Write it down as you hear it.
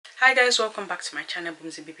Hi guys, welcome back to my channel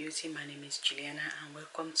BrittKBeauty. My name is Juliana and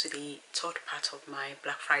welcome to the third part of my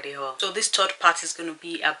Black Friday haul. So this third part is going to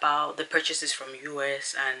be about the purchases from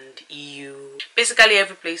US and EU, basically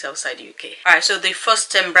every place outside the UK. Alright, so the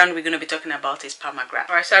first brand we're going to be talking about is McGrath.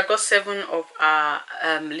 Alright, so I got 7 of our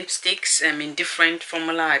lipsticks in different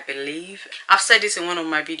formula, I believe. I've said this in one of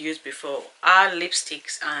my videos before. Our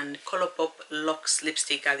lipsticks and Colourpop Luxe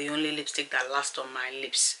lipstick are the only lipstick that last on my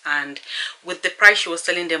lips, and with the price she was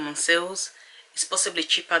selling them on sales, it's possibly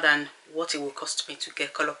cheaper than what it will cost me to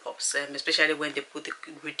get Colourpops, especially when they put the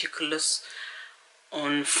ridiculous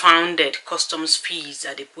unfounded customs fees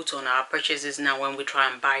that they put on our purchases now when we try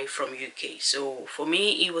and buy from UK. So for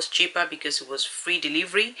me it was cheaper because it was free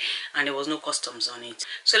delivery and there was no customs on it.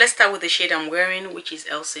 So let's start with the shade I'm wearing, which is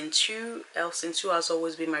Elson 2. Elson 2 has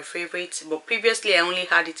always been my favorite, but previously I only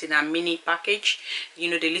had it in a mini package, you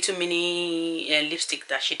know, the little mini lipstick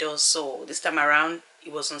that she does. So this time around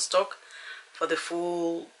it was on stock for the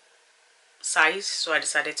full size, so I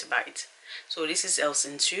decided to buy it. So this is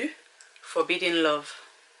Elson 2, Forbidden Love.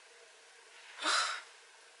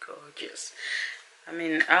 Gorgeous. I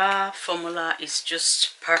mean, our formula is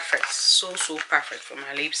just perfect, so perfect for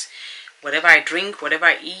my lips. Whatever I drink, whatever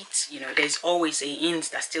I eat, you know, there's always a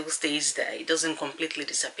hint that still stays there. It doesn't completely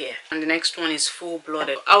disappear. And the next one is Full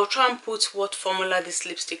Blooded. I'll try and put what formula these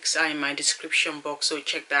lipsticks are in my description box, so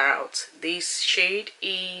check that out. This shade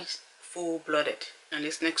is Full Blooded, and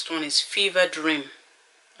this next one is Fever Dream.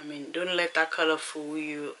 I mean, don't let that color fool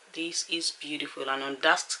you. This is beautiful, and on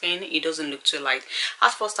dark skin it doesn't look too light.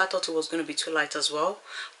 At first I thought it was going to be too light as well,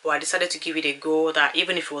 but I decided to give it a go that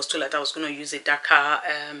even if it was too light I was going to use a darker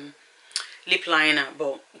lip liner,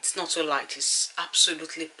 but it's not so light. It's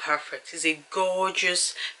absolutely perfect. It's a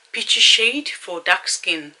gorgeous peachy shade for dark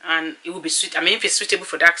skin, and it will be sweet. I mean, if it's suitable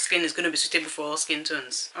for dark skin, it's going to be suitable for all skin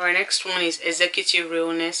tones. All right, next one is Executive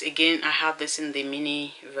Realness. Again, I have this in the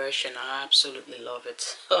mini version. I absolutely love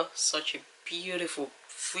it. Oh, such a beautiful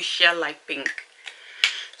fuchsia like pink.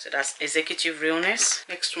 So that's Executive Realness.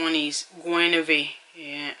 Next one is Guinevere.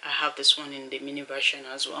 Yeah, I have this one in the mini version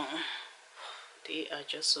as well. They are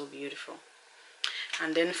just so beautiful.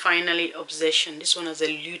 And then finally, Obsession. This one has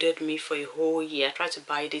eluded me for a whole year. I tried to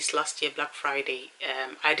buy this last year Black Friday.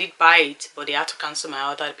 I did buy it, but they had to cancel my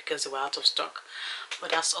order because they were out of stock.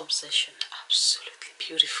 But that's Obsession. Absolutely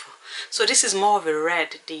beautiful. So this is more of a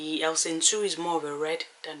red. The Elson 2 is more of a red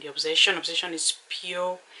than the Obsession. Obsession is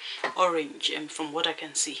pure orange, and from what I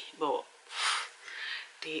can see, but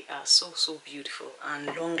they are so beautiful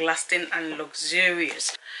and long lasting and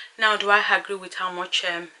luxurious. Now, do I agree with how much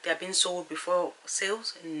they are being sold before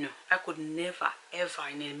sales? No, I could never ever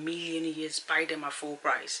in a million years buy them at full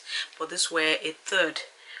price, but this were a third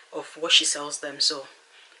of what she sells them, so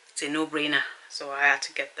it's a no-brainer. So I had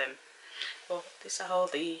to get them. Well, these are all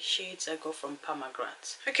the shades I got from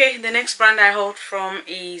McGrath. Okay, the next brand I hauled from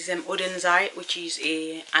is Odeneye, which is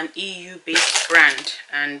an EU-based brand,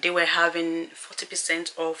 and they were having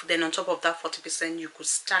 40% off. Then on top of that 40%, you could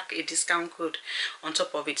stack a discount code on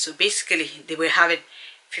top of it. So basically, they were having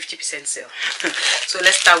 50% sale. So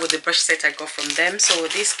let's start with the brush set I got from them. So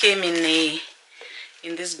this came in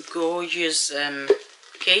this gorgeous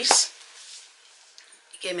case.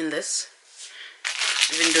 It came in this.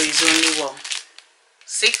 Even though it's only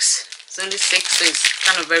 6, it's only 6, so it's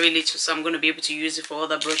kind of very little, so I'm going to be able to use it for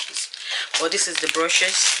other brushes. Well, this is the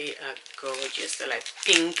brushes. They are gorgeous. They're like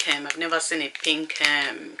pink. I've never seen a pink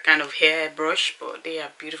kind of hair brush, but they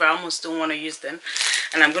are beautiful. I almost don't want to use them,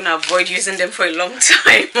 and I'm going to avoid using them for a long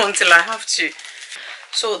time until I have to.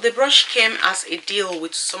 So the brush came as a deal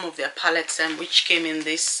with some of their palettes, which came in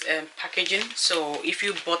this packaging. So if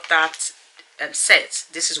you bought that set,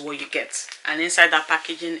 this is what you get, and inside that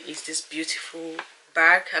packaging is this beautiful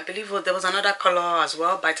bag. I believe there was another color as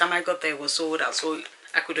well. By the time I got there it was sold out, so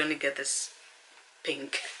I could only get this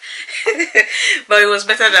pink. But it was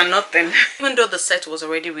better than nothing. Even though the set was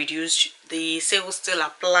already reduced, the sale still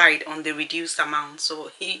applied on the reduced amount,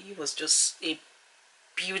 so it was just a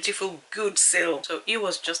beautiful good sale. So it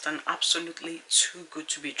was just an absolutely too good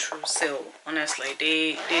to be true sale. Honestly,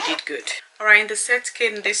 they did good. All right, in the set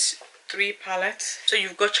came this 3 palettes. So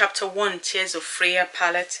you've got chapter 1, Tears of Freya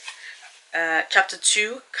palette, chapter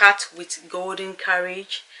 2, Cat with Golden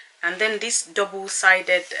Carriage, and then this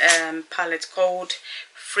double-sided palette called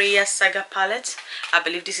Freya Saga palette. I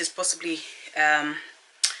believe this is possibly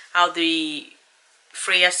how the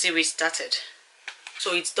Freya series started.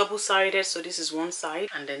 So it's double-sided, so this is one side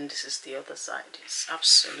and then this is the other side. It's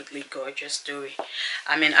absolutely gorgeous, dewy.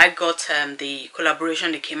 I mean, I got the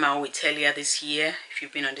collaboration they came out with earlier this year. If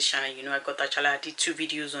you've been on this channel, you know I got that channel. I did 2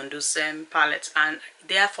 videos on those palettes, and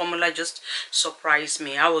their formula just surprised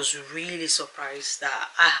me. I was really surprised that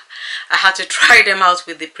I had to try them out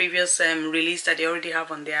with the previous release that they already have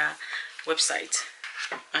on their website.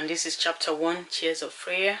 And this is chapter 1, Tears of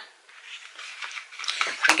Freya.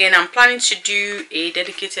 Again, I'm planning to do a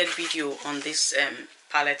dedicated video on this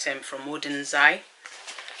palette from Odeneye,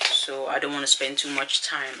 so I don't want to spend too much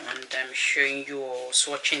time on showing you or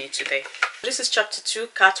swatching it today. This is chapter 2,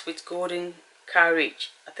 Cat with Golden Carriage.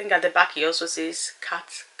 I think at the back it also says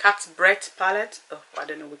Cat's Breath palette. Oh, I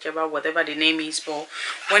don't know, whatever the name is, but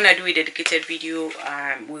when I do a dedicated video,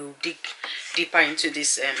 we'll dig deeper into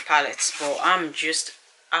this palettes. But I'm just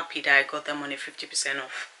happy that I got them on a 50%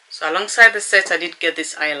 off. So alongside the set, I did get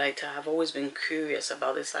this highlighter. I've always been curious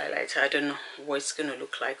about this highlighter. I don't know what it's going to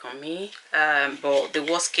look like on me. But the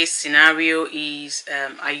worst case scenario is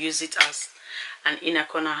I use it as an inner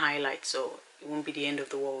corner highlight. So it won't be the end of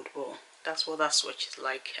the world. But that's what that swatch is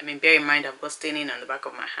like. I mean, bear in mind I've got staining on the back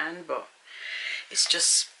of my hand. But it's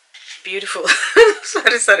just beautiful. So I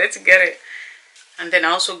decided to get it. And then I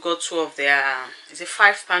also got 2 of their, is it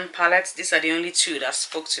 £5 palettes? These are the only 2 that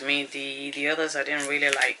spoke to me. The others I didn't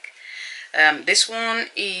really like. This one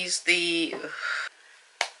is the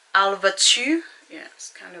Alva 2. Yeah, it's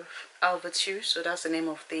kind of Alva 2. So that's the name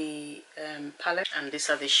of the palette. And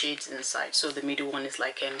these are the shades inside. So the middle one is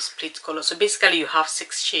like split color. So basically you have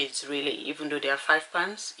 6 shades really, even though they are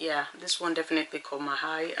 £5. Yeah, this one definitely caught my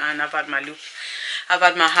eye. And I've had my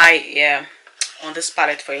eye, yeah, on this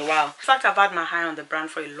palette for a while. In fact, I've had my eye on the brand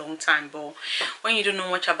for a long time, but when you don't know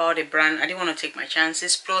much about a brand, I didn't want to take my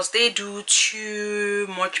chances. Plus they do too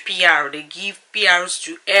much PR. They give PRs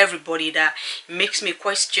to everybody that makes me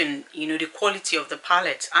question, you know, the quality of the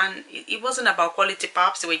palette. And it wasn't about quality,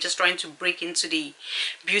 perhaps they were just trying to break into the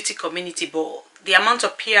beauty community, but the amount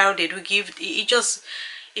of PR they do give,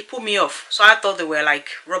 it put me off. So I thought they were like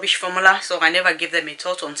rubbish formula, so I never gave them a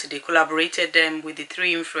thought until they collaborated with the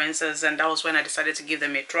 3 influencers, and that was when I decided to give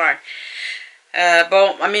them a try.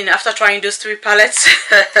 But I mean, after trying those 3 palettes,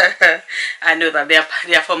 I know that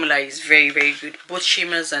their formula is very, very good, both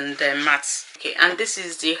shimmers and mattes. Okay, and this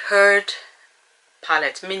is the Herd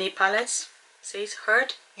palette, mini palettes. It says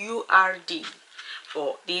Herd, URD.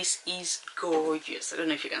 But this is gorgeous. I don't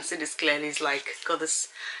know if you can see this clearly. It's like got this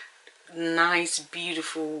nice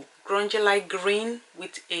beautiful grungy light green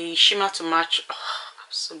with a shimmer to match. Oh,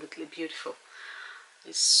 absolutely beautiful.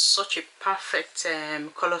 It's such a perfect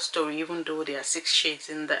color story, even though there are 6 shades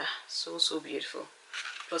in there. So beautiful.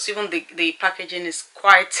 Plus even the packaging is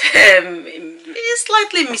quite it's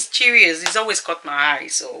slightly mysterious. It's always caught my eye.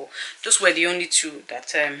 So those were the only 2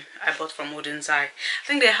 that I bought from Odeneye. I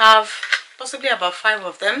think they have possibly about 5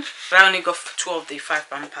 of them, but I only got 2 of the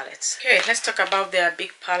 £5 palettes. Okay, let's talk about their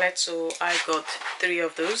big palette. So I got 3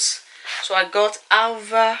 of those. So I got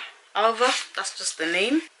Alva, that's just the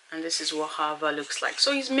name, and this is what Alva looks like.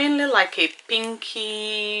 So it's mainly like a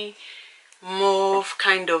pinky mauve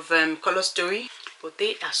kind of color story, but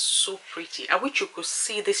they are so pretty. I wish you could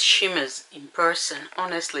see these shimmers in person.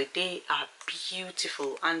 Honestly, they are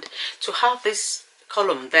beautiful, and to have this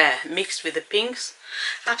column there mixed with the pinks,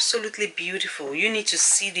 absolutely beautiful. You need to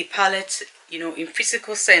see the palette, you know, in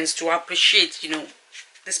physical sense to appreciate, you know,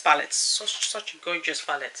 this palette. Such a gorgeous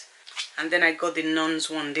palette. And then I got the Nuns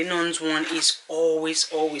one. The Nuns one is always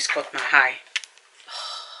caught my eye.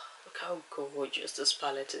 Oh, look how gorgeous this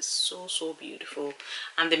palette is. So beautiful.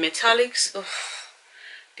 And the metallics, oh,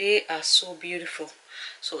 they are so beautiful.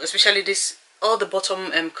 So especially this, all the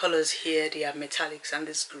bottom colors here, they are metallics, and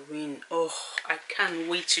this green. Oh, I can't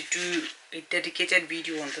wait to do a dedicated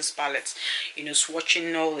video on this palette, you know,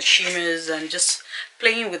 swatching all the shimmers and just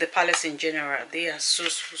playing with the palettes in general. They are so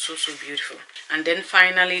beautiful. And then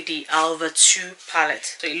finally the Alva 2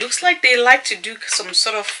 palette. So it looks like they like to do some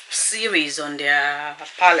sort of series on their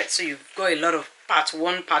palette. So you've got a lot of part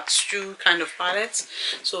 1, part 2 kind of palettes.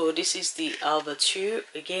 So this is the Alva 2.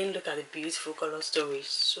 Again, look at the beautiful color story.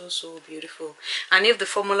 So beautiful. And if the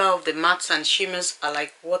formula of the mattes and shimmers are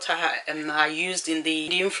like what I used in the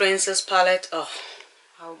influencers palette, oh,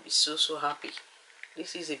 I'll be so happy.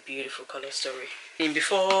 This is a beautiful color story. And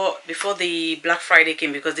before the Black Friday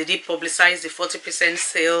came, because they did publicize the 40%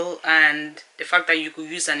 sale and the fact that you could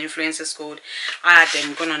use an influencer's code, I had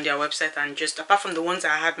them gone on their website and just, apart from the ones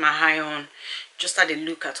I had my eye on, just had a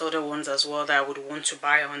look at other ones as well that I would want to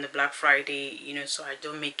buy on the Black Friday, you know, so I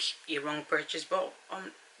don't make a wrong purchase. But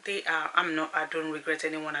I don't regret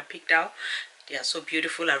anyone I picked out. They are so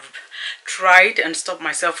beautiful. I've tried and stopped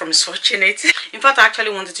myself from swatching it. In fact, I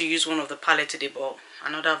actually wanted to use one of the palettes today, but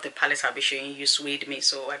another of the palettes I'll be showing you swayed me,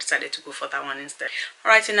 so I decided to go for that one instead.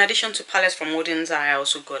 Alright, in addition to palettes from Odeneye, I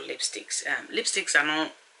also got lipsticks. Lipsticks are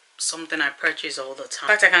not something I purchase all the time.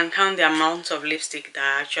 In fact, I can count the amount of lipstick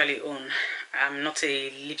that I actually own. I'm not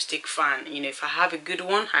a lipstick fan. You know, if I have a good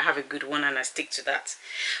one, I have a good one and I stick to that.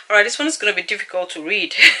 Alright, this one is going to be difficult to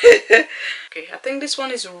read. Okay, I think this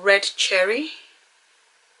one is Red Cherry.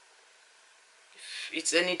 If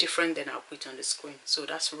it's any different, then I'll put it on the screen. So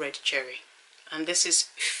that's Red Cherry. And this is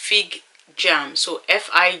Fig Jam. So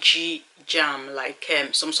F-I-G Jam, like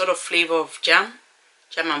some sort of flavor of jam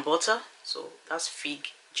and butter. So that's Fig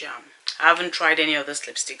Jam. I haven't tried any of this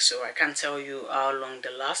lipstick, so I can't tell you how long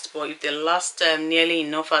they last, but if they last nearly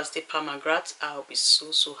enough as the McGrath, I'll be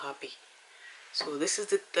so happy. So this is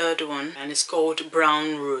the third one, and it's called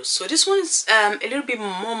Brown Rose. So this one is a little bit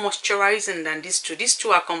more moisturizing than these two. These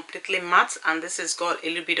two are completely matte, and this has got a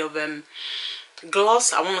little bit of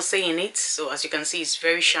gloss, I want to say, in it. So as you can see, it's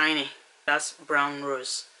very shiny. That's Brown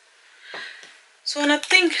Rose. So, and I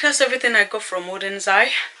think that's everything I got from Odeneye.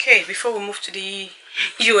 Okay, before we move to the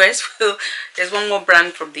US, well, there's one more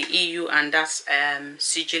brand from the EU, and that's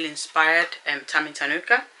Sigil inspired Tammy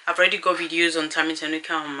Tanuka. I've already got videos on Tammy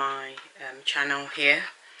Tanuka on my channel here.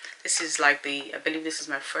 This is like I believe this is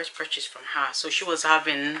my first purchase from her. So she was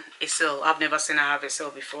having a sale. I've never seen her have a sale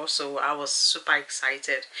before, so I was super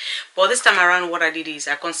excited. But this time around, what I did is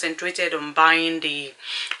I concentrated on buying the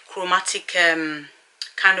chromatic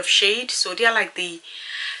kind of shade. So they are like the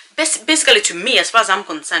best, basically, to me, as far as I'm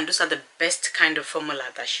concerned, those are the best kind of formula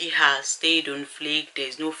that she has. They don't flake,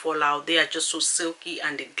 there's no fallout, they are just so silky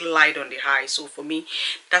and they glide on the eye. So for me,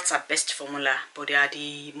 that's our best formula, but they are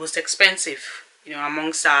the most expensive, you know,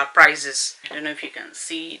 amongst our prices. I don't know if you can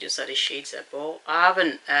see, those are the shades I bought. I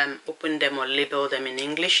haven't opened them or labeled them in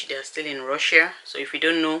English. They're still in Russia. So if you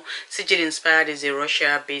don't know, Sigil Inspired is a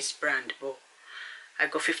Russia based brand, but I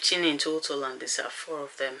got 15 in total, and these are 4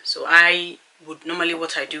 of them. So I would normally,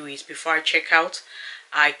 what I do is before I check out,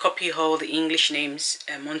 I copy all the English names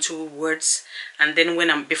onto words, and then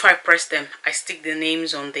before I press them, I stick the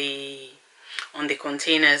names on the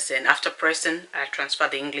containers, and after pressing, I transfer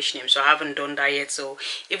the English name. So I haven't done that yet. So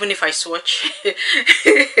even if I swatch,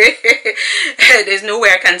 there's no way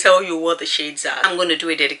I can tell you what the shades are. I'm going to do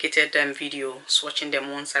a dedicated video swatching them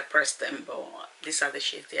once I press them, but these are the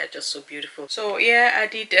shades. They are just so beautiful. So yeah, I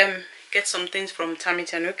did get some things from Tammy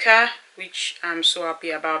Tanuka, which I'm so happy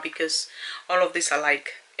about, because all of these are like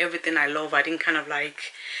everything I love. I didn't kind of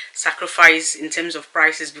like sacrifice in terms of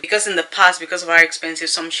prices, because in the past, because of how expensive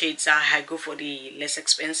some shades are, I go for the less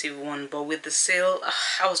expensive one, but with the sale,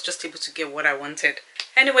 I was just able to get what I wanted.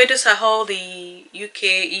 Anyway, those are all the UK,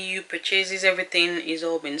 EU purchases. Everything is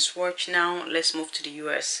all been swatched now. Let's move to the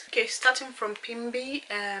US. Okay, starting from PMG.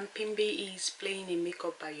 PMG is Playing in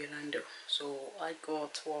Makeup by Yolondo. So I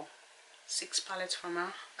got 6 palettes from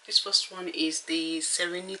her. This first one is the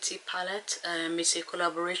Serinity palette. It's a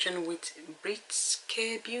collaboration with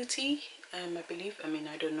BrittKBeauty, I believe. I mean,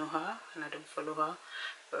 I don't know her and I don't follow her,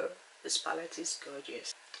 but this palette is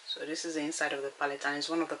gorgeous. So this is the inside of the palette, and it's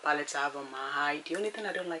one of the palettes I have on my eye. The only thing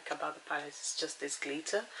I don't like about the palette is just this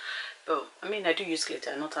glitter. But I mean, I do use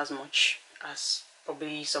glitter, not as much as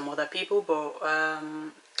probably some other people, but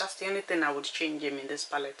that's the only thing I would change in this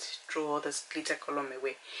palette. Throw all this glitter color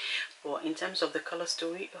away. But in terms of the color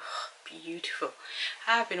story, beautiful.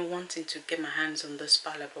 I have been wanting to get my hands on this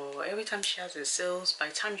palette, but every time she has her sales, by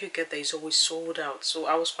the time you get there, it's always sold out. So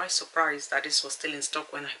I was quite surprised that this was still in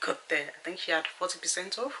stock when I got there. I think she had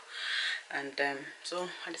 40% off, and so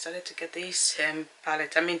I decided to get this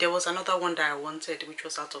palette. I mean, there was another one that I wanted which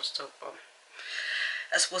was out of stock, but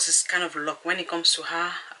I suppose it's kind of luck. When it comes to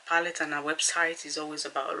her palette and her website, is always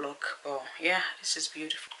about luck. But yeah, this is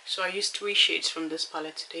beautiful. So I used 3 shades from this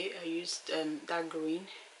palette today. I used that green,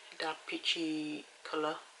 that peachy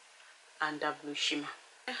color, and that blue shimmer.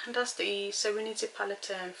 Yeah, and that's the Serenity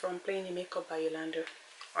palette from Playing in Makeup by Yolondo.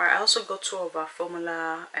 I also got 2 of our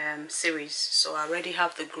formula series. So I already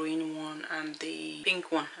have the green one and the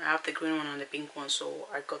pink one. I have the green one and the pink one. So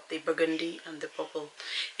I got the burgundy and the purple.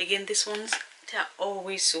 Again, these ones, they are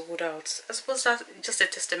always sold out. I suppose that's just a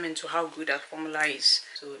testament to how good that formula is.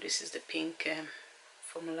 So this is the pink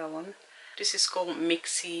formula one. This is called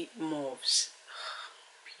Mixy Mauves.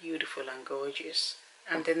 Beautiful and gorgeous.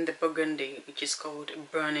 And then the burgundy, which is called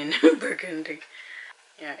Burning Burgundy.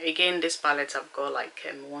 Yeah, again, this palette I've got like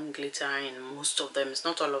 1 glitter in most of them. It's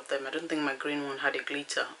not all of them. I don't think my green one had a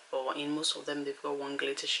glitter, but in most of them they've got 1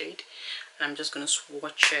 glitter shade. And I'm just going to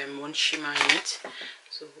swatch 1 shimmer in it.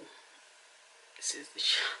 So this is the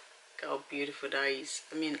Look how beautiful that is.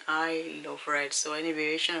 I mean, I love red, so any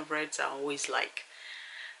variation of reds I always like.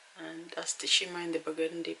 And that's the shimmer in the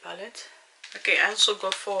burgundy palette. Okay, I also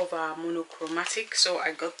got 4 of our monochromatic. So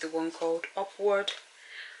I got the one called Upward,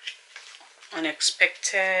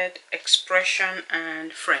 Unexpected, Expression,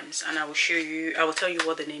 and Friends. And I will tell you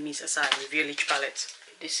what the name is as I reveal each palette.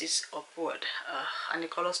 This is Upward, and the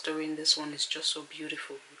color story in this one is just so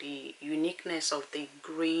beautiful. The uniqueness of the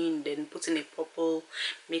green, then putting a purple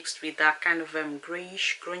mixed with that kind of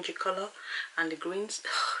grayish grungy color, and the greens,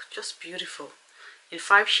 just beautiful. In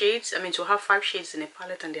 5 shades, I mean, to have 5 shades in a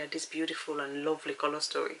palette and they are this beautiful and lovely color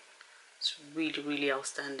story, it's really, really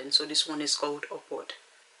outstanding. So this one is called Upward,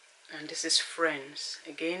 and this is Friends.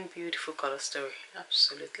 Again, beautiful color story,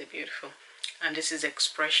 absolutely beautiful. And this is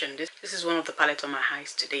Expression. This is one of the palettes on my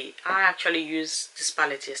eyes today. I actually used this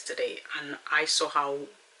palette yesterday and I saw how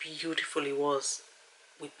beautiful it was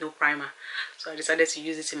with no primer, so I decided to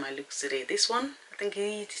use it in my looks today. This one, I think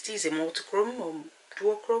it is a multichrome or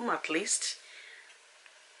duochrome at least.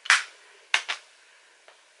 I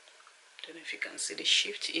don't know if you can see the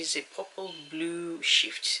shift. Is a purple blue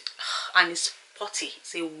shift, and it's putty.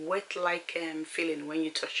 It's a wet like feeling when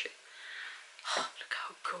you touch it. Look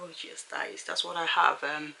how gorgeous that is. That's what I have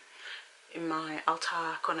in my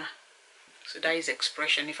outer corner. So that is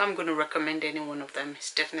Expression. If I'm going to recommend any one of them,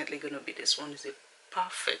 it's definitely going to be this one. It's a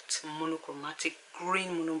perfect monochromatic,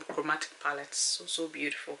 green monochromatic palette. So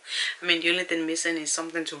beautiful. I mean, the only thing missing is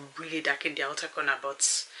something to really darken the outer corner,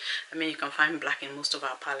 but I mean, you can find black in most of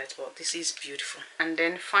our palettes, but this is beautiful. And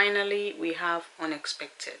then finally we have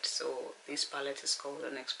Unexpected. So this palette is called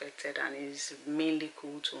Unexpected and is mainly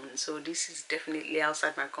cool tone. So this is definitely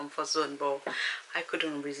outside my comfort zone, but I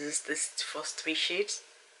couldn't resist this first 3 shades.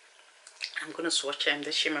 I'm going to swatch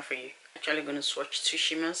the shimmer for you. Actually going to swatch 2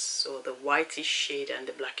 shimmers, so the whitish shade and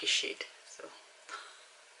the blackish shade. So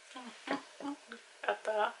look at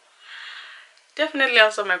that. Definitely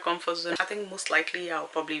outside my comfort zone. I think most likely I'll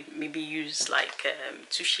probably maybe use like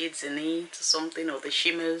 2 shades in it or something, or the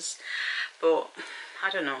shimmers, but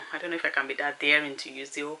I don't know if I can be that daring to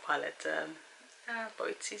use the whole palette. But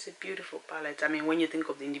it is a beautiful palette. I mean, when you think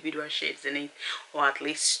of the individual shades in it, or at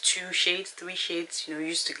least 2 shades, 3 shades, you know,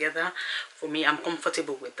 used together, for me, I'm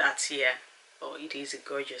comfortable with that here. But it is a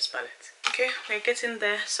gorgeous palette. Okay, we're getting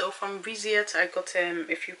there. So from Viseart, I got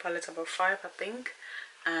a few palettes, about 5 I think,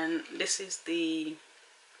 and this is the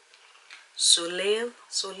Soleil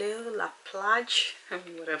La Plage,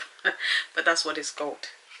 whatever, but that's what it's called.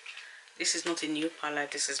 This is not a new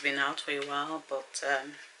palette. This has been out for a while, but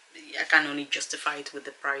I can only justify it with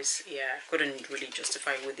the price. Yeah, I couldn't really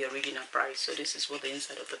justify it with the original price. So this is what the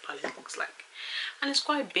inside of the palette looks like, and it's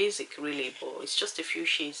quite basic really, but it's just a few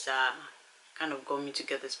shades that kind of got me to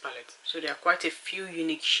get this palette. So there are quite a few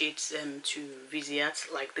unique shades to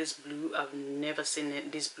Viseart, like this blue. I've never seen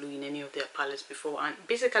this blue in any of their palettes before, and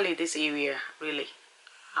basically this area really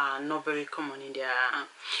not very common in their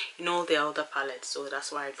all their other palettes, so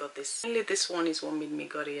that's why I got this. Only this one is what made me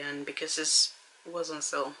got it, and because it was on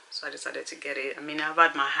sale, so I decided to get it. I mean, I've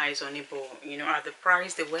had my eyes on it, but you know, at the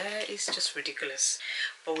price they were, it's just ridiculous.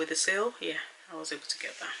 But with the sale, yeah, I was able to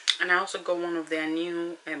get that. And I also got one of their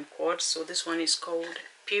new quads. So this one is called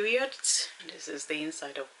Periods. This is the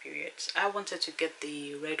inside of Periods. I wanted to get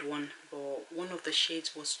the red one, but one of the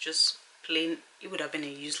shades was just plain. It would have been a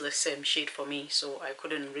useless shade for me, so I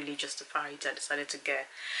couldn't really justify it. I decided to get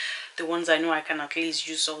the ones I know I can at least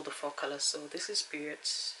use all the 4 colors. So this is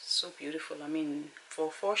Periods. So beautiful. I mean,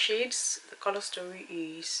 for 4 shades, the color story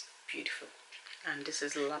is beautiful. And this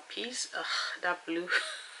is Lapis. That blue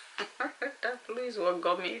that blue is what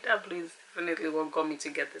got me. That blue is definitely what got me to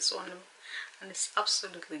get this one, and it's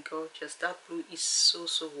absolutely gorgeous. That blue is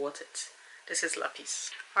so worth it. This is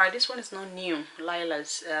Lapis. Alright, this one is not new.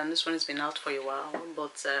 Lila's. This one has been out for a while,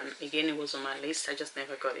 but again, it was on my list. I just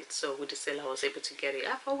never got it. So with the sale, I was able to get it.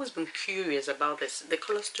 I've always been curious about this. The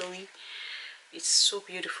color story is so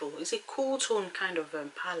beautiful. It's a cool tone kind of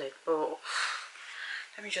palette, but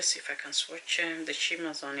let me just see if I can swatch the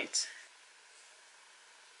shimmers on it.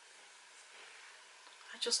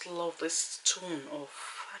 I just love this tone of,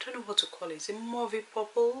 I don't know what to call it. It's a mauve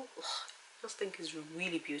purple. I just think it's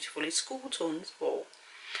really beautiful. It's cool tones, but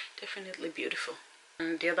definitely beautiful.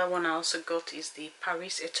 And the other one I also got is the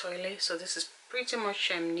Paris Etoile. So this is pretty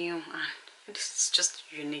much new, and this is just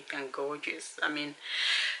unique and gorgeous. I mean,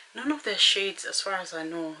 none of their shades, as far as I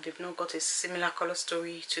know, they've not got a similar color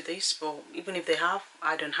story to this, but even if they have,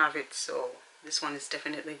 I don't have it, so this one is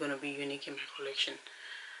definitely going to be unique in my collection.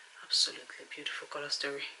 Absolutely beautiful color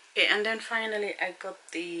story. Okay, and then finally I got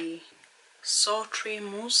the Sultry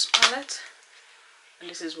Mousse palette. and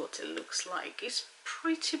this is what it looks like. It's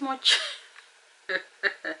pretty much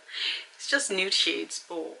it's just nude shades,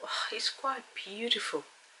 but it's quite beautiful.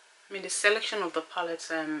 I mean, the selection of the palette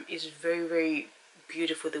is very, very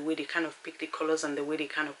beautiful. The way they kind of pick the colors and the way they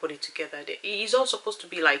kind of put it together. It is all supposed to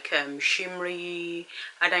be like shimmery,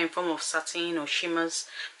 either in form of satin or shimmers.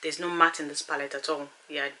 There's no matte in this palette at all.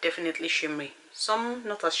 Yeah, definitely shimmery. Some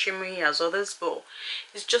not as shimmery as others, but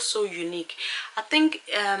it's just so unique. I think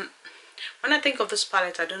when I think of this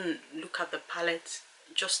palette, I don't look at the palette,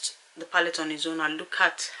 just the palette on its own. I look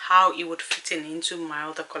at how it would fit in into my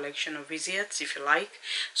other collection of Visearts, if you like.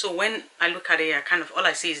 So when I look at it, I kind of, all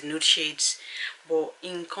I see is nude shades, but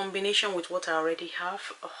in combination with what I already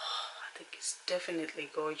have, oh, I think it's definitely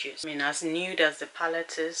gorgeous. I mean, as nude as the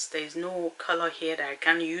palette is, there is no color here that I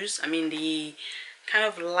can use. I mean, the kind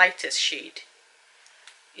of lightest shade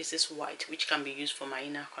is this white, which can be used for my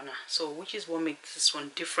inner corner, so which is what makes this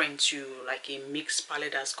one different to like a mixed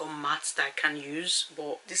palette that's got mattes that I can use.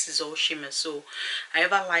 But this is all shimmer, so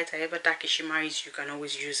however light, however dark a shimmer is, you can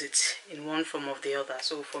always use it in one form or the other.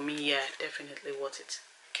 So for me, yeah, definitely worth it.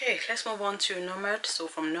 Okay, let's move on to Nomad. So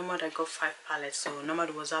from Nomad I got 5 palettes. So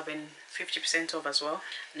Nomad was having 50% off as well,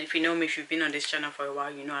 and if you know me, if you've been on this channel for a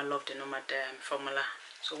while, you know I love the Nomad formula.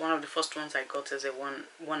 So one of the first ones I got is a one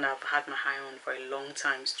I've had my eye on for a long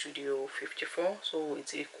time, Studio 54. So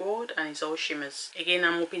it's a quad and it's all shimmers. Again,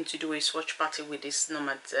 I'm hoping to do a swatch party with this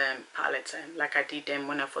Nomad palette, like I did them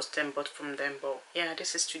when I first bought from them. But yeah,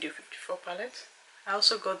 this is Studio 54 palette. I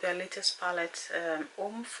also got their latest palette,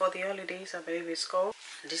 Home for the Holidays, I believe it's called.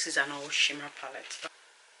 This is an all shimmer palette.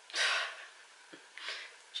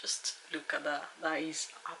 Just look at that. That is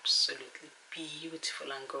absolutely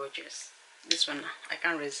beautiful and gorgeous. This one, I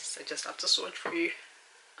can't resist. I just have to swatch for you.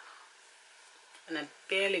 And I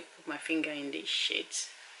barely put my finger in these shades.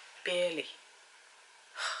 Barely.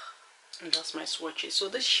 And that's my swatches. So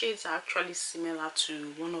these shades are actually similar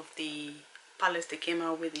to one of the palettes they came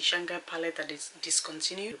out with, the Shanghai palette that is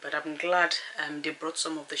discontinued. But I'm glad they brought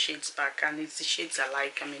some of the shades back. And it's the shades I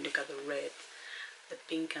like. I mean, look at the red, the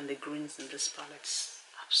pink and the greens in this palette.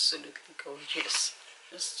 Absolutely gorgeous.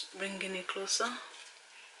 Just bringing it closer.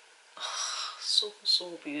 Oh,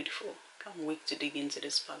 so beautiful. Can't wait to dig into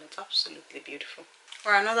this palette. Absolutely beautiful.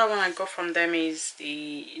 Or another one I got from them is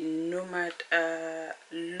the Nomad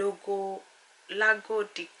Lago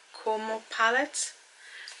di Como palette.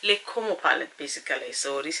 Le Como palette basically.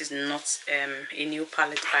 So this is not a new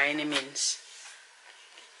palette by any means.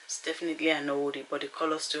 It's definitely an oldie, but the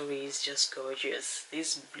color story is just gorgeous.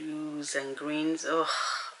 These blues and greens, oh,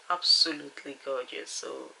 absolutely gorgeous.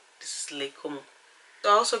 So this is Le Como. So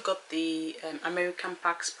I also got the American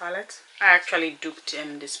Packs palette. I actually duped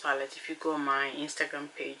this palette. If you go on my Instagram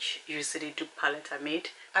page, you see the dupe palette I made.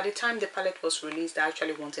 At the time the palette was released, I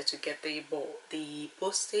actually wanted to get the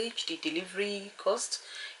postage, the delivery cost.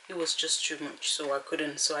 It was just too much, so I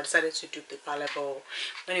couldn't. So I decided to dupe the palette. But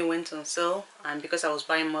when it went on sale, and because I was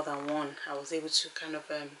buying more than one, I was able to kind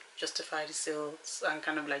of justify the sales and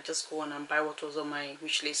kind of like just go on and buy what was on my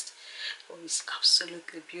wish list. But it's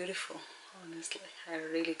absolutely beautiful. Honestly, I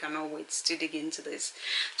really cannot wait to dig into this.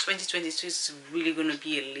 2022 is really going to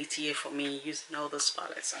be a lit year for me using all those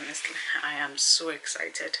palettes. Honestly, I am so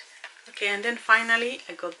excited. Okay, and then finally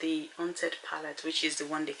I got the Haunted palette, which is the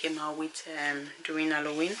one they came out with during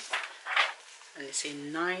Halloween, and it's a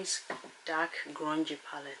nice dark grungy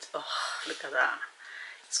palette. Oh, look at that.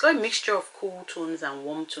 It's got a mixture of cool tones and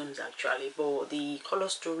warm tones actually, but the color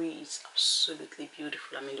story is absolutely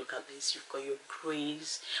beautiful. I mean, look at this. You've got your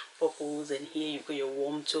grays, purples, and here you've got your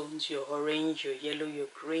warm tones, your orange, your yellow, your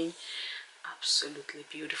green. Absolutely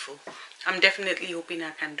beautiful. I'm definitely hoping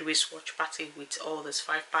I can do a swatch party with all these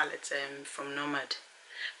 5 palettes from Nomad.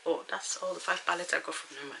 Oh, that's all the 5 palettes I got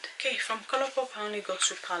from Nomad. Okay, from Colourpop I only got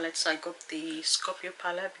 2 palettes. I got the Scorpio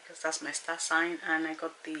palette because that's my star sign, and I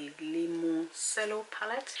got the Limoncello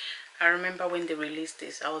palette. I remember when they released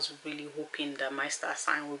this, I was really hoping that my star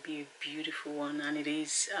sign would be a beautiful one, and it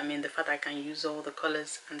is. I mean, the fact I can use all the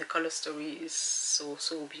colors and the color story is so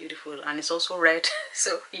beautiful, and it's also red.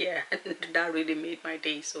 So yeah, that really made my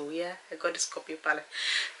day. So yeah, I got the Scorpio palette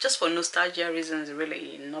just for nostalgia reasons.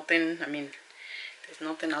 Really nothing, I mean, there's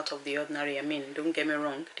nothing out of the ordinary. I mean, don't get me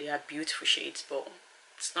wrong, they are beautiful shades, but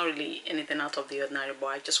it's not really anything out of the ordinary. But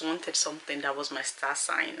I just wanted something that was my star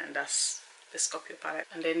sign, and that's the Scorpio palette.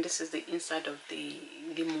 And then this is the inside of the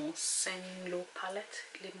Limoncello palette.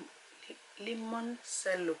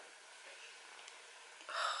 Limoncello.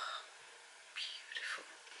 Oh, beautiful.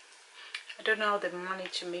 I don't know how they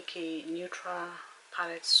managed to make a neutral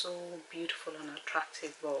palette so beautiful and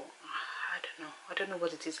attractive, but I don't know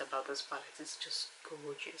what it is about this palette. It's just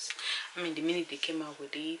gorgeous. I mean, the minute they came out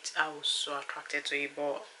with it, I was so attracted to it,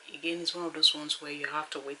 but again, it's one of those ones where you have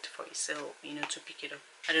to wait for a sale, you know, to pick it up.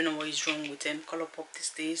 I don't know what is wrong with Colourpop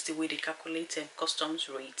these days. The way they calculate customs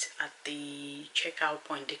rate at the checkout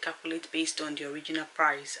point, they calculate based on the original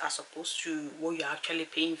price as opposed to what you're actually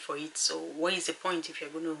paying for it. So what is the point if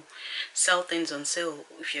you're going to sell things on sale,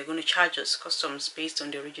 if you're going to charge us customs based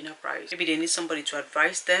on the original price? Maybe they need somebody to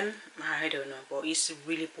advise them. I don't know, but it's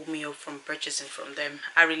really put me off from purchasing from them.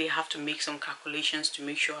 I really have to make some calculations to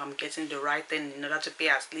make sure I'm getting the right thing in order to pay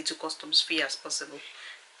as little customs fee as possible.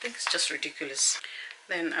 I think it's just ridiculous.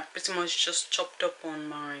 Then I pretty much just chopped up on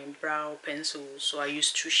my brow pencils. So I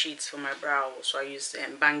used 2 shades for my brow. So I used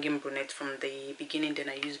Banging Brunette from the beginning, then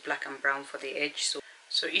I used black and brown for the edge.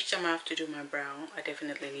 So each time I have to do my brow, I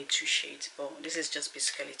definitely need 2 shades. But this is just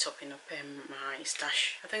basically topping up my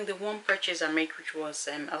stash. I think the one purchase I made which was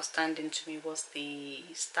outstanding to me was the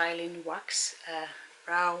styling wax.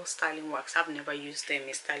 Brow styling wax. I've never used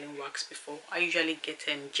a styling wax before. I usually get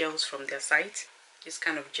gels from their site. This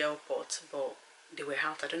kind of gel pot, but they were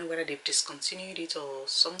out. I don't know whether they've discontinued it or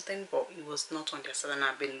something, but it was not on their site and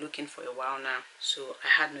I've been looking for a while now, so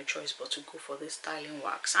I had no choice but to go for this styling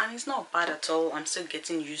wax. And it's not bad at all. I'm still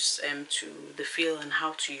getting used to the feel and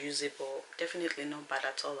how to use it, but definitely not bad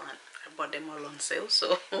at all. And I bought them all on sale,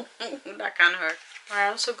 so that can't hurt. I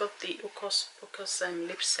also got the Hocus Pocus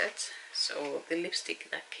lip set. So the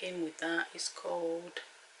lipstick that came with that is called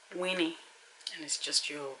Winnie, and it's just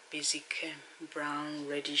your basic brown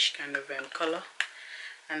reddish kind of color.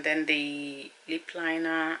 And then the lip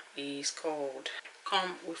liner is called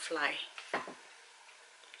Come We Fly.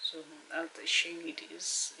 So that the shade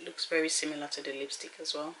looks very similar to the lipstick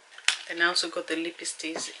as well. Then I also got the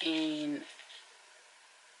lipsticks in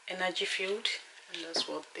Energy Field, and that's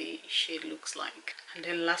what the shade looks like. And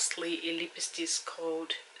then lastly, a lipstick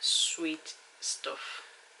called Sweet Stuff.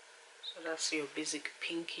 So that's your basic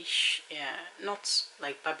pinkish, yeah, not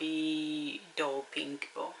like Barbie doll pink,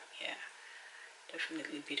 but yeah,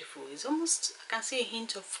 definitely beautiful. It's almost, I can see a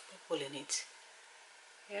hint of purple in it.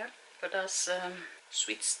 Yeah, but that's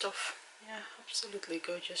Sweet Stuff. Yeah, absolutely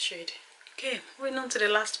gorgeous shade. Okay, moving on to the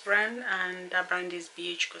last brand, and that brand is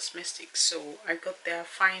BH Cosmetics. So I got their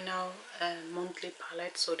final monthly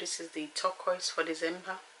palette. So this is the turquoise for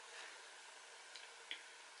December.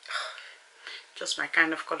 Just my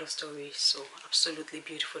kind of color story, so absolutely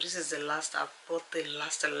beautiful. This is the last. I've bought the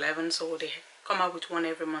last 11, so they come out with one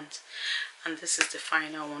every month, and this is the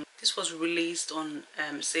final one. This was released on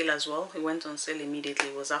sale as well. It went on sale immediately.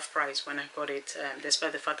 It was half price when I got it,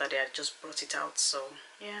 despite the fact that they had just brought it out. So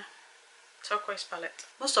yeah, turquoise palette.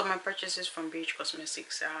 Most of my purchases from BH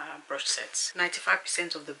Cosmetics are brush sets.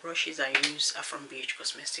 95% of the brushes I use are from BH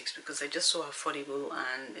Cosmetics because they're just so affordable,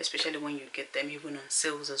 and especially when you get them even on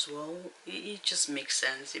sales as well, it just makes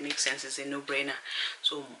sense. It makes sense. It's a no-brainer.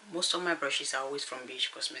 So most of my brushes are always from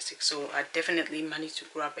BH Cosmetics. So I definitely managed to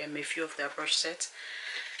grab a few of their brush sets,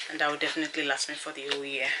 and that will definitely last me for the whole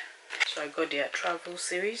year. So I got their travel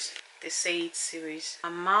series, the Say It series,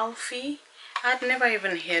 Amalfi. I'd never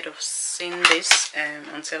even heard of seeing this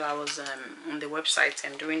until I was on the website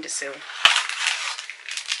and doing the sale.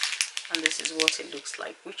 And this is what it looks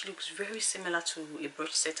like, which looks very similar to a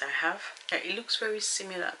brush set I have. Yeah, it looks very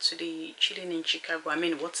similar to the Chilli in Chicago. I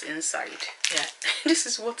mean, what's inside. Yeah, this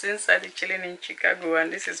is what's inside the Chilli in Chicago,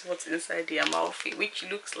 and this is what's inside the Amalfi, which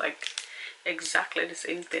looks like exactly the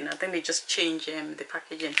same thing. I think they just changed the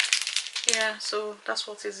packaging. Yeah, so that's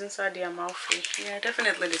what is inside the Amalfi. Yeah,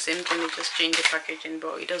 definitely the same thing. They just changed the packaging,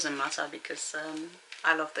 but it doesn't matter because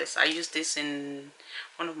I love this. I used this in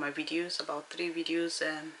one of my videos, about 3 videos.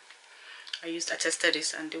 I tested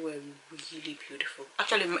this and they were really beautiful.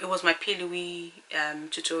 Actually, it was my Plouise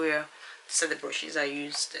tutorial. These are the brushes I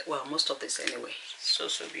used. Well, most of this anyway. So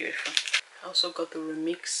beautiful. I also got the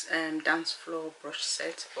Remix dance floor brush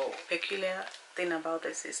set. Oh, peculiar thing about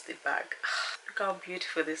this is the bag. Look how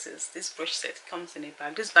beautiful this is. This brush set comes in a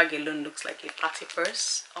bag. This bag alone looks like a party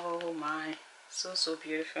purse. Oh my, so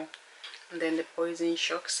beautiful. And then the Poison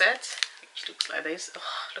Shock set, which looks like this. Oh,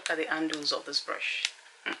 look at the handles of this brush.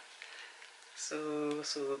 So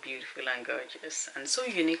beautiful and gorgeous, and so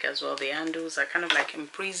unique as well. The handles are kind of like in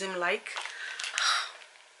prism like.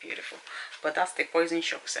 Beautiful. But that's the Poison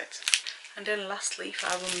Shock set. And then lastly, if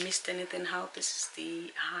I haven't missed anything out, this is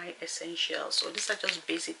the High Essentials. So these are just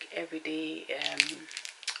basic everyday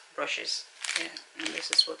brushes. Yeah, and this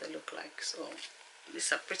is what they look like. So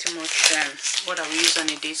these are pretty much what I will use on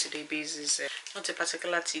a day-to-day basis. Not a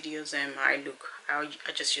particular tedious eye look. I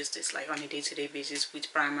just use this like on a day-to-day basis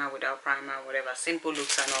with primer, without primer, whatever. Simple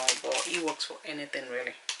looks and all, but it works for anything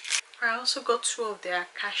really. I also got 2 of their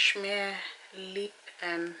cashmere lip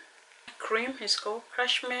cream. It's called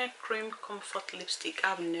Cashmere Cream Comfort Lipstick.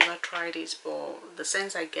 I've never tried it, but the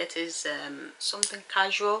sense I get is something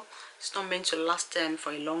casual. It's not meant to last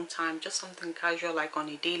for a long time, just something casual, like on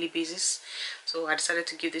a daily basis. So I decided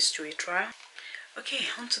to give this to a try. Okay,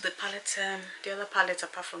 onto the palette. The other palette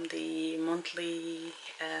apart from the monthly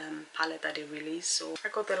palette that they release. So I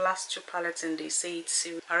got the last 2 palettes in the Say It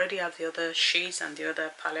series. I already have the other shades and the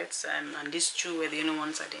other palettes, and these 2 were the only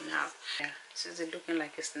ones I didn't have. Yeah, this is looking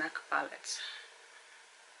like a snack palette,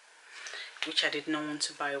 which I did not want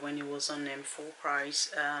to buy when it was on full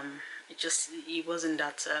price. It wasn't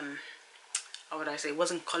that how would I say, it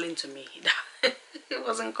wasn't calling to me. It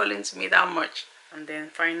wasn't calling to me that much. And then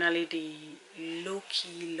finally the Low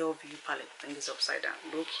Key Love You palette. I think it's upside down.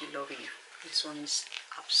 Low Key Love You. This one is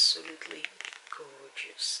absolutely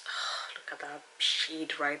gorgeous. Look at that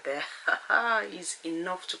shade right there. It's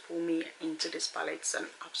enough to pull me into this palette. It's an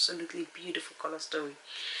absolutely beautiful color story.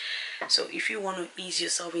 So if you want to ease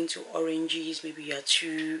yourself into oranges, maybe you are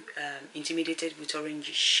too intimidated with orange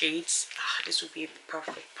shades, this would be a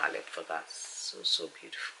perfect palette for that. So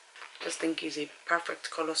beautiful. Just think it's a perfect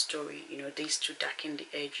color story. You know, these 2 darken the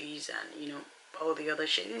edges, and you know, all the other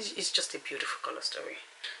shades. It's just a beautiful color story.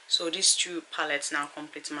 So these 2 palettes now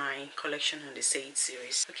complete my collection on the Say It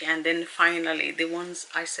series. Okay, and then finally the ones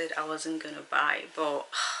I said I wasn't gonna buy, but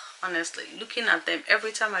honestly, looking at them,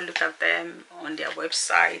 every time I look at them on their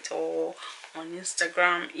website or on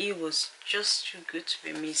Instagram, it was just too good to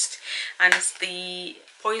be missed. And it's the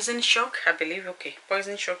Poison Shock, I believe. Okay,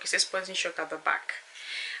 Poison Shock. It says Poison Shock at the back,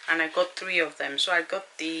 and I got 3 of them. So I got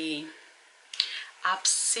the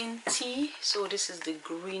Absinthe. So this is the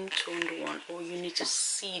green toned one. Oh, you need to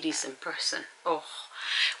see this in person. Oh,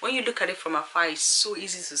 when you look at it from afar, it's so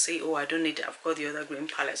easy to say, oh, I don't need it, I've got the other green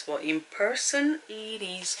palettes. But in person, it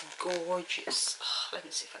is gorgeous. Let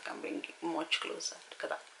me see if I can bring it much closer. Look at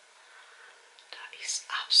that. That is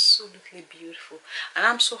absolutely beautiful. And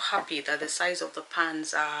I'm so happy that the size of the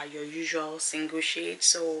pans are your usual single shade.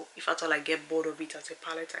 So if at all I get bored of it as a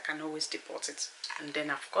palette, I can always depot it. And then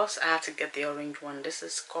of course I had to get the orange one. This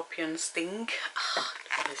is Scorpion Sting.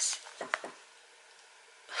 Look at this.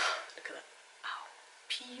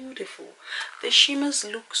 Beautiful. The shimmers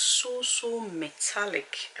look so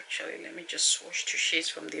metallic. Actually, let me just swatch 2 shades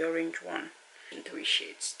from the orange one. 3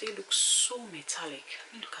 shades. They look so metallic.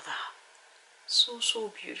 I mean, look at that.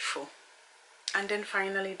 So beautiful. And then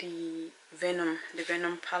finally the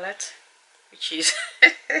Venom palette, which is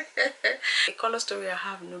a color story I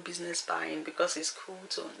have no business buying because it's cool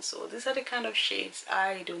tone. So these are the kind of shades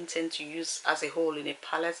I don't tend to use as a whole in a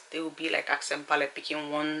palette. They will be like accent palette,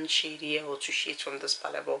 picking 1 shade here or 2 shades from this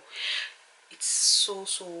palette. But it's so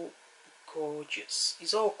gorgeous.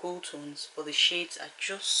 It's all cool tones, but the shades are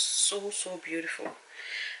just so beautiful.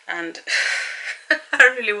 And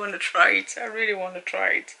I really want to try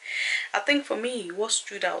it. I think for me what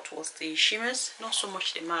stood out was the shimmers, not so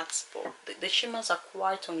much the mattes, but the shimmers are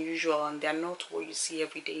quite unusual and they're not what you see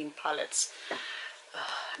every day in palettes.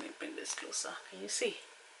 Let me bring this closer. Can you see?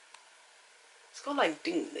 It's got like,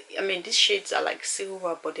 I mean, these shades are like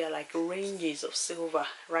silver, but they're like ranges of silver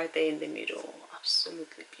right there in the middle.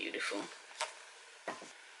 Absolutely beautiful.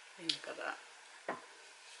 Look at that.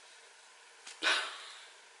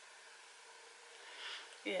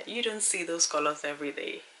 Yeah, you don't see those colors every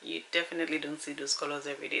day. You definitely don't see those colors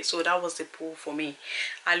every day. So that was the pull for me.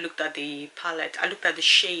 I looked at the palette, I looked at the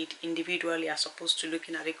shade individually as opposed to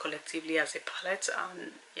looking at it collectively as a palette,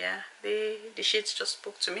 and yeah, the shades just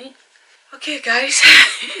spoke to me. Okay guys,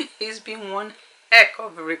 it's been one heck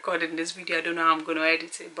of a recording this video. I don't know how I'm going to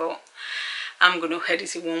edit it, but I'm going to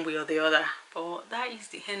edit it one way or the other. But that is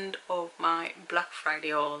the end of my Black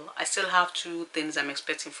Friday haul. I still have 2 things I'm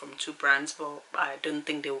expecting from 2 brands, but I don't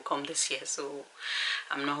think they will come this year, so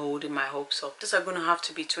I'm not holding my hopes up. These are going to have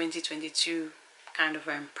to be 2022 kind of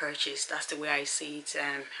purchase. That's the way I see it.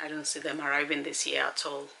 I don't see them arriving this year at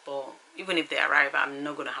all, but even if they arrive, I'm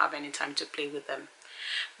not going to have any time to play with them.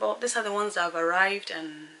 But these are the ones that have arrived,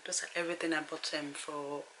 and those are everything I bought them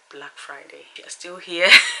for Black Friday. If you're still here,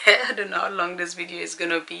 I don't know how long this video is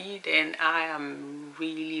gonna be, then I am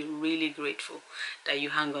really grateful that you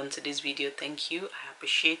hang on to this video. Thank you. I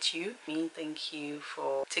appreciate you. Thank you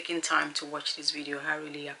for taking time to watch this video. I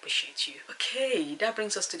really appreciate you. Okay, that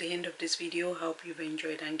brings us to the end of this video. I hope you've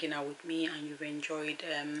enjoyed hanging out with me and you've enjoyed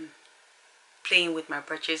playing with my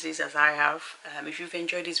purchases as I have. If you've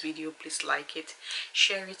enjoyed this video, please like it,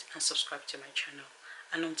 share it, and subscribe to my channel.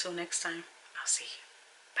 And until next time, I'll see you.